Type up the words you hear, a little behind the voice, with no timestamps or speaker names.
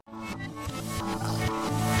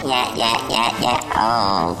Yeah.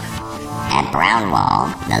 Oh. At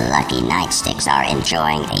Brownwall, the Lucky Nightsticks are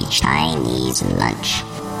enjoying a Chinese lunch.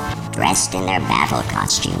 Dressed in their battle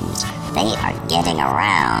costumes, they are getting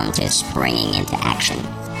around to springing into action,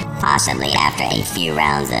 possibly after a few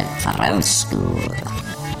rounds of throw school.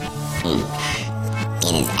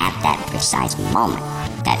 It is at that precise moment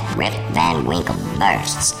that Rip Van Winkle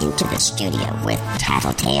bursts into the studio with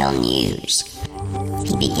tattletale news.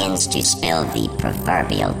 He begins to spill the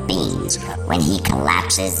proverbial beans when he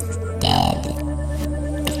collapses dead.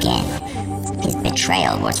 Again, his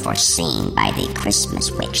betrayal was foreseen by the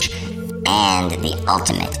Christmas witch, and the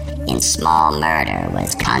ultimate in small murder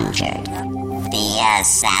was conjured. The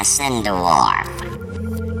assassin dwarf.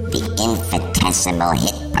 The infinitesimal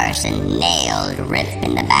hit person nailed Rip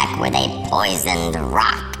in the back with a poisoned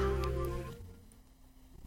rock.